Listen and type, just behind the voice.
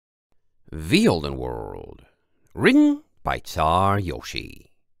The Olden World, written by Czar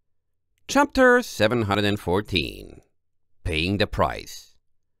Yoshi. Chapter 714, Paying the Price.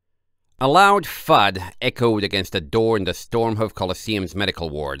 A loud thud echoed against the door in the Stormhoof Coliseum's medical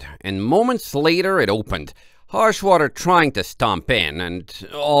ward, and moments later it opened, Harshwater trying to stomp in, and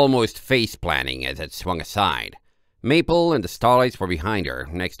almost face-planting as it swung aside. Maple and the Starlights were behind her,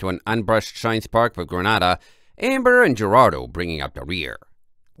 next to an unbrushed Shinespark with Granada, Amber and Gerardo bringing up the rear.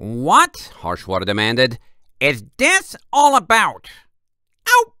 "What," Harshwater demanded, "is this all about?"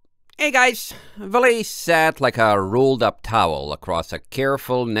 "Ow! Hey guys." Valet sat like a rolled-up towel across a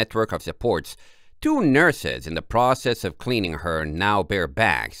careful network of supports, two nurses in the process of cleaning her now bare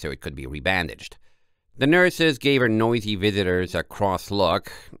back so it could be rebandaged. The nurses gave her noisy visitors a cross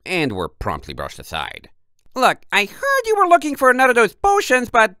look and were promptly brushed aside. "Look, I heard you were looking for another of those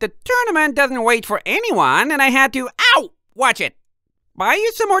potions, but the tournament doesn't wait for anyone, and I had to— Ow! Watch it! Buy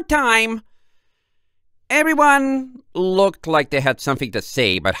you some more time." Everyone looked like they had something to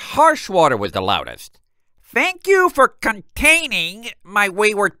say, but Harshwater was the loudest. "Thank you for containing my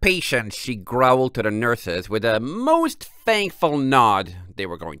wayward patients," she growled to the nurses with a most thankful nod they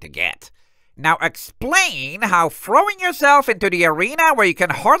were going to get. "Now explain how throwing yourself into the arena where you can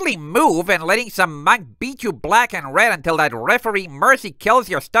hardly move and letting some monk beat you black and red until that referee mercy kills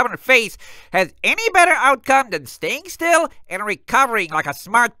your stubborn face has any better outcome than staying still and recovering like a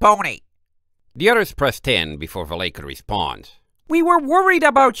smart pony." The others pressed in before Valet could respond. "We were worried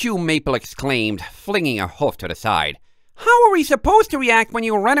about you," Maple exclaimed, flinging a hoof to the side. "How are we supposed to react when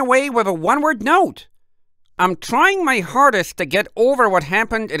you ran away with a one-word note?" "I'm trying my hardest to get over what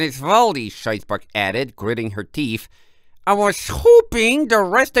happened in Isvaldi," Shinespark added, gritting her teeth. "I was hoping the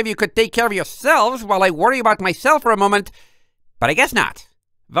rest of you could take care of yourselves while I worry about myself for a moment, but I guess not.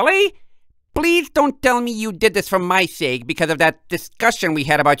 Valet, please don't tell me you did this for my sake because of that discussion we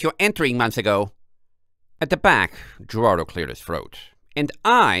had about you entering months ago." At the back, Gerardo cleared his throat. "And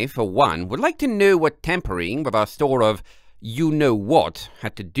I, for one, would like to know what tampering with our store of you-know-what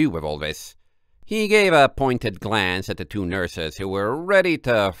had to do with all this." He gave a pointed glance at the two nurses who were ready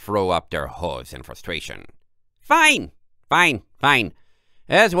to throw up their hooves in frustration. Fine.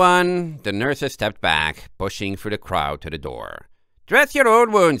 As one, the nurses stepped back, pushing through the crowd to the door. "Dress your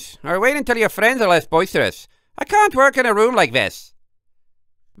own wounds, or wait until your friends are less boisterous. I can't work in a room like this."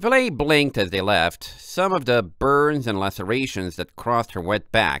 Valet blinked as they left, some of the burns and lacerations that crossed her wet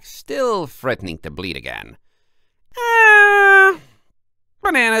back still threatening to bleed again.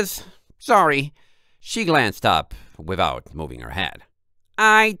 Bananas. Sorry." She glanced up without moving her head.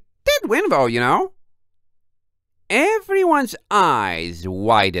 "I did win, though, you know." Everyone's eyes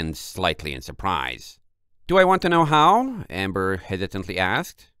widened slightly in surprise. "Do I want to know how?" Amber hesitantly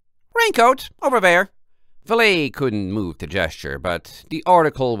asked. "Raincoat, over there." Valet couldn't move to gesture, but the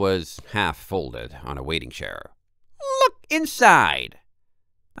article was half folded on a waiting chair. "Look inside."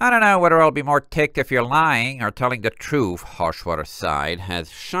 "I don't know whether I'll be more ticked if you're lying or telling the truth," Harshwater sighed as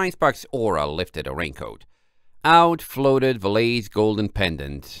Shinespark's aura lifted a raincoat. Out floated Valet's golden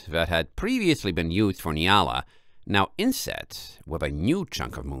pendant that had previously been used for Nyala, now inset with a new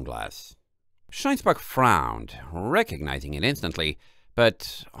chunk of moonglass. Shinespark frowned, recognizing it instantly,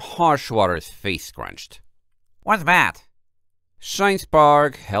 but Harshwater's face scrunched. "What's that?"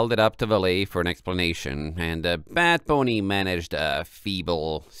 Shinespark held it up to Valet for an explanation, and the Bat Pony managed a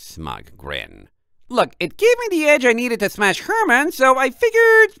feeble, smug grin. "Look, it gave me the edge I needed to smash Herman, so I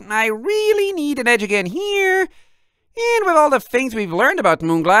figured I really need an edge again here. And with all the things we've learned about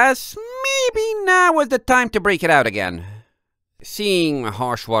Moonglass, maybe now was the time to break it out again." Seeing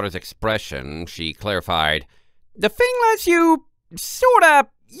Harshwater's expression, she clarified, "The thing lets you sorta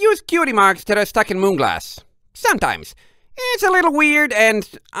use cutie marks that are stuck in Moonglass. Sometimes. It's a little weird, and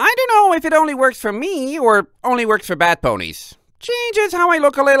I don't know if it only works for me or only works for bat ponies. Changes how I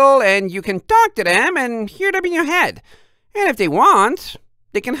look a little, and you can talk to them and hear them in your head. And if they want,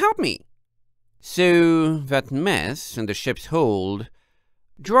 they can help me." "So, that mess in the ship's hold—"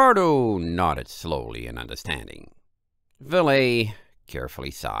 Gerardo nodded slowly in understanding. Valet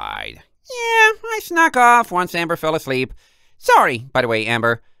carefully sighed. "Yeah, I snuck off once Amber fell asleep. Sorry, by the way,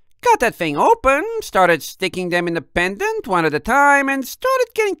 Amber. Got that thing open, started sticking them in the pendant one at a time, and started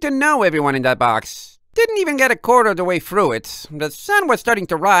getting to know everyone in that box. Didn't even get a quarter of the way through it. The sun was starting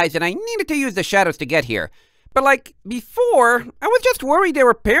to rise, and I needed to use the shadows to get here. But like before, I was just worried they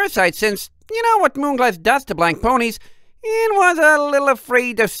were parasites since, you know what Moonglass does to blank ponies, and was a little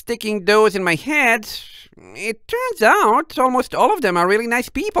afraid of sticking those in my head. It turns out almost all of them are really nice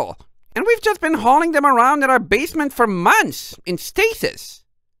people, and we've just been hauling them around in our basement for months, in stasis."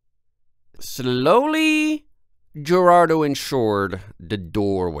 Slowly, Gerardo ensured the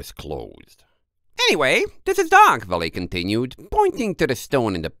door was closed. Anyway, this is Doc, Valet continued, pointing to the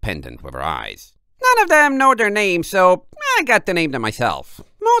stone in the pendant with her eyes. None of them know their names, so I got to name them myself.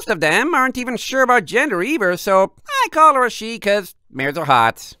 Most of them aren't even sure about gender either, so I call her a she because mares are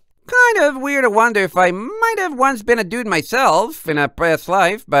hot. Kind of weird to wonder if I might have once been a dude myself in a past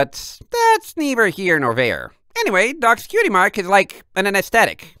life, but that's neither here nor there. Anyway, Doc's cutie mark is like an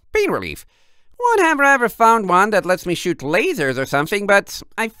anesthetic, pain relief. Would have ever found one that lets me shoot lasers or something, but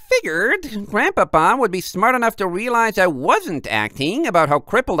I figured Grandpapa would be smart enough to realize I wasn't acting about how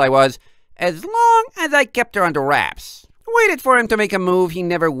crippled I was, as long as I kept her under wraps. Waited for him to make a move he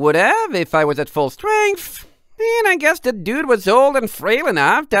never would have if I was at full strength. And I guess the dude was old and frail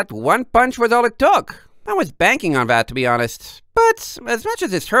enough that one punch was all it took. I was banking on that, to be honest. But as much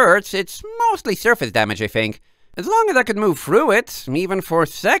as this hurts, it's mostly surface damage, I think. As long as I could move through it, even for a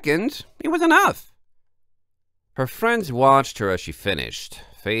second, it was enough. Her friends watched her as she finished,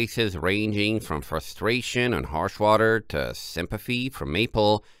 faces ranging from frustration on Harshwater to sympathy from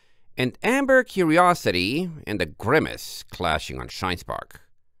Maple, and amber curiosity and a grimace clashing on Shinespark.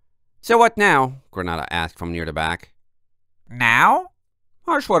 So what now? Granada asked from near the back. Now?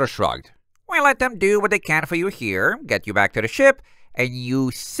 Harshwater shrugged. We let them do what they can for you here, get you back to the ship, and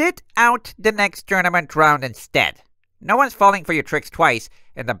you sit out the next tournament round instead. No one's falling for your tricks twice,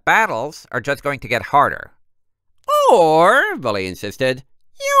 and the battles are just going to get harder. Or, Valet insisted,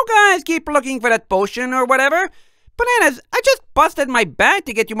 you guys keep looking for that potion or whatever. Bananas, I just busted my bag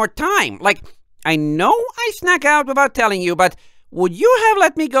to get you more time. Like, I know I snuck out without telling you, but would you have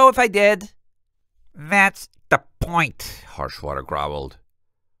let me go if I did? That's the point, Harshwater growled.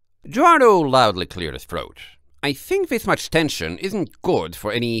 Gerardo loudly cleared his throat. I think this much tension isn't good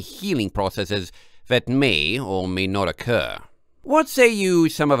for any healing processes that may or may not occur. What say you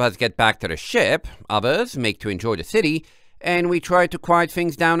some of us get back to the ship, others make to enjoy the city, and we try to quiet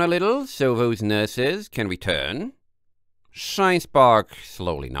things down a little so those nurses can return? Shinespark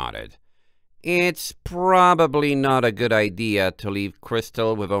slowly nodded. It's probably not a good idea to leave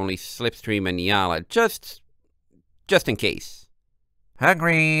Crystal with only Slipstream and Yala, just in case.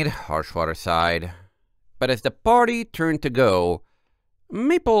 Agreed, Harshwater sighed. But as the party turned to go,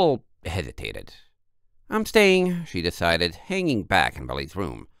 Maple hesitated. I'm staying, she decided, hanging back in Valet's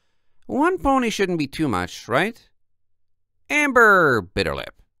room. One pony shouldn't be too much, right? Amber bit her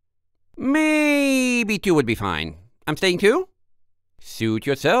lip. Maybe two would be fine. I'm staying too? Suit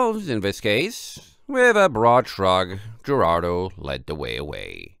yourselves in this case. With a broad shrug, Gerardo led the way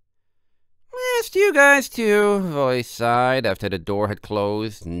away. Missed you guys too, Valet sighed after the door had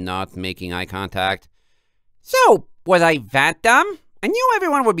closed, not making eye contact. So, was I that dumb? I knew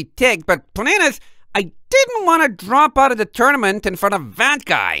everyone would be ticked, but bananas, I didn't want to drop out of the tournament in front of that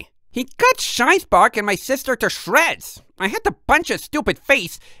guy. He cut Shinespark and my sister to shreds. I had to punch his stupid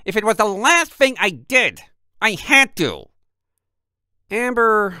face if it was the last thing I did. I had to.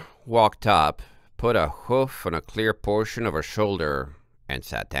 Amber walked up, put a hoof on a clear portion of her shoulder, and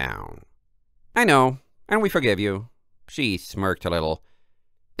sat down. I know, and we forgive you. She smirked a little.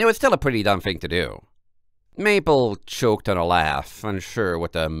 It was still a pretty dumb thing to do. Maple choked on a laugh, unsure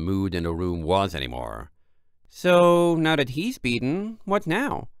what the mood in the room was anymore. So, now that he's beaten, what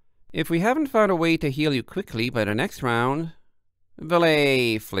now? If we haven't found a way to heal you quickly by the next round...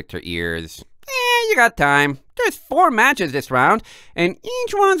 Valet flicked her ears. You got time. There's 4 matches this round, and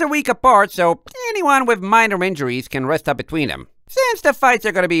each one's a week apart, so anyone with minor injuries can rest up between them, since the fights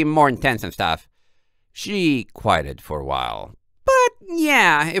are going to be more intense and stuff. She quieted for a while. But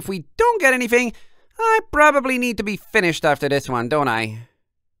yeah, if we don't get anything, I probably need to be finished after this one, don't I?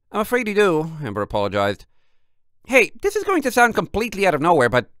 I'm afraid you do, Amber apologized. Hey, this is going to sound completely out of nowhere,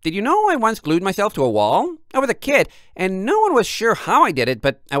 but did you know I once glued myself to a wall? I was a kid, and no one was sure how I did it,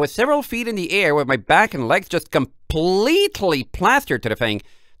 but I was several feet in the air with my back and legs just completely plastered to the thing.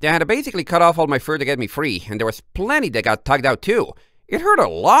 They had to basically cut off all my fur to get me free, and there was plenty that got tugged out too. It hurt a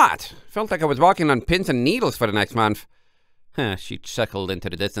lot. Felt like I was walking on pins and needles for the next month. She chuckled into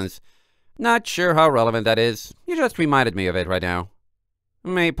the distance. Not sure how relevant that is. You just reminded me of it right now.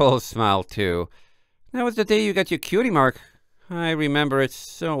 Maple smiled too. That was the day you got your cutie mark. I remember it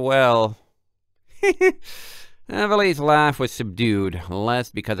so well. Valet's laugh was subdued,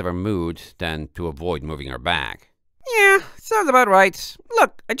 less because of her mood than to avoid moving her back. Yeah, sounds about right.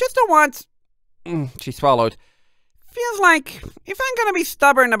 Look, I just don't want... She swallowed. Feels like if I'm gonna be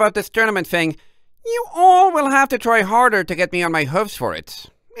stubborn about this tournament thing, you all will have to try harder to get me on my hooves for it.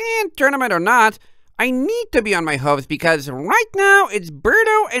 And tournament or not, I need to be on my hooves because right now it's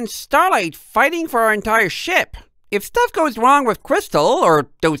Birdo and Starlight fighting for our entire ship. if stuff goes wrong with Crystal, or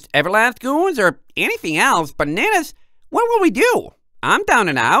those Everlast goons, or anything else, Bananas, what will we do? I'm down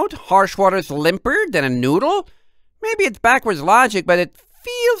and out, Harshwater's limper than a noodle. Maybe it's backwards logic, but it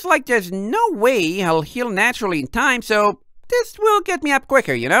feels like there's no way I'll heal naturally in time, so this will get me up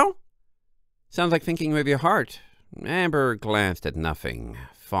quicker, you know? Sounds like thinking with your heart. Amber glanced at nothing,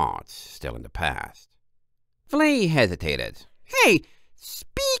 thoughts still in the past. Flea hesitated. Hey,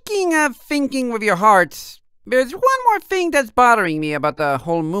 speaking of thinking with your heart, there's one more thing that's bothering me about the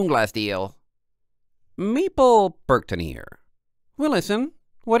whole Moonglass deal. Maple perked an ear. Well, listen,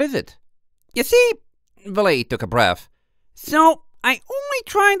 what is it? You see, Valet took a breath. So, I only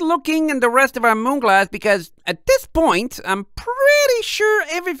tried looking in the rest of our Moonglass because, at this point, I'm pretty sure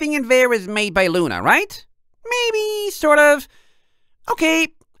everything in there is made by Luna, right? Maybe, sort of. Okay,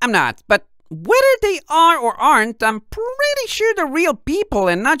 I'm not, but whether they are or aren't, I'm pretty sure they're real people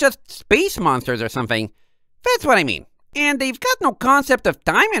and not just space monsters or something. That's what I mean. And they've got no concept of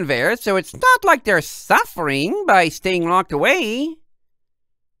time in there, so it's not like they're suffering by staying locked away.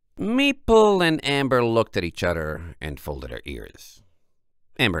 Maple and Amber looked at each other and folded their ears.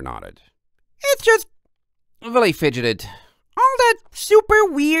 Amber nodded. It's just... Valet fidgeted. All that super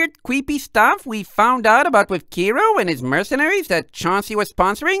weird, creepy stuff we found out about with Kiro and his mercenaries that Chauncey was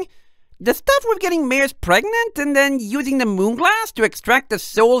sponsoring, the stuff with getting mares pregnant and then using the Moonglass to extract the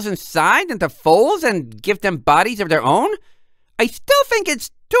souls inside into foals and give them bodies of their own, I still think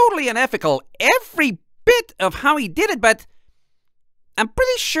it's totally unethical, every bit of how he did it, but I'm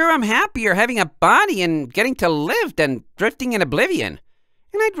pretty sure I'm happier having a body and getting to live than drifting in oblivion.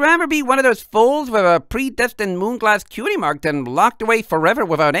 And I'd rather be one of those fools with a predestined Moonglass cutie mark than locked away forever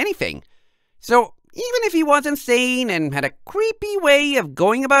without anything. So, even if he was insane and had a creepy way of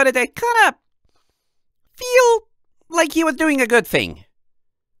going about it, I kinda feel like he was doing a good thing.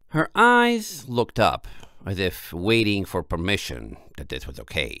 Her eyes looked up, as if waiting for permission that this was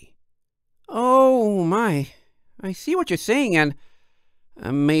okay. Oh my, I see what you're saying, and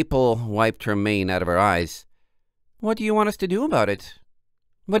Maple wiped her mane out of her eyes. What do you want us to do about it?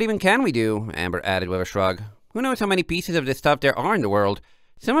 What even can we do? Amber added with a shrug. Who knows how many pieces of this stuff there are in the world?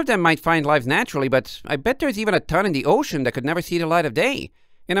 Some of them might find lives naturally, but I bet there's even a ton in the ocean that could never see the light of day.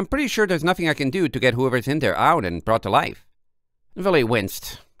 And I'm pretty sure there's nothing I can do to get whoever's in there out and brought to life. Valet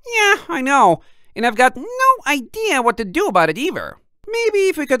winced. Yeah, I know. And I've got no idea what to do about it either. Maybe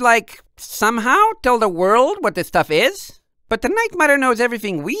if we could, somehow tell the world what this stuff is? But the Night Mother knows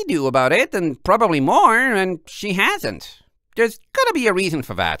everything we do about it, and probably more, and she hasn't. There's gotta be a reason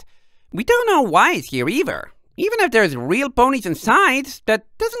for that. We don't know why it's here either. Even if there's real ponies inside, that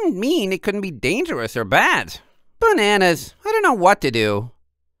doesn't mean it couldn't be dangerous or bad. Bananas, I don't know what to do.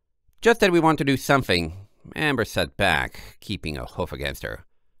 Just that we want to do something. Amber sat back, keeping a hoof against her.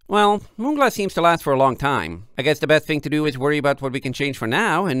 Well, Moonglass seems to last for a long time. I guess the best thing to do is worry about what we can change for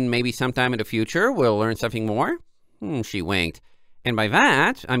now, and maybe sometime in the future we'll learn something more. She winked. And by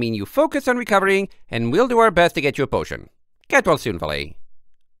that, I mean you focus on recovering, and we'll do our best to get you a potion. Get well soon, Valet.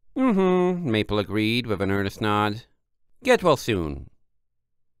 Maple agreed with an earnest nod. Get well soon.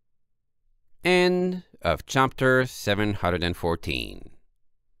 End of chapter 714.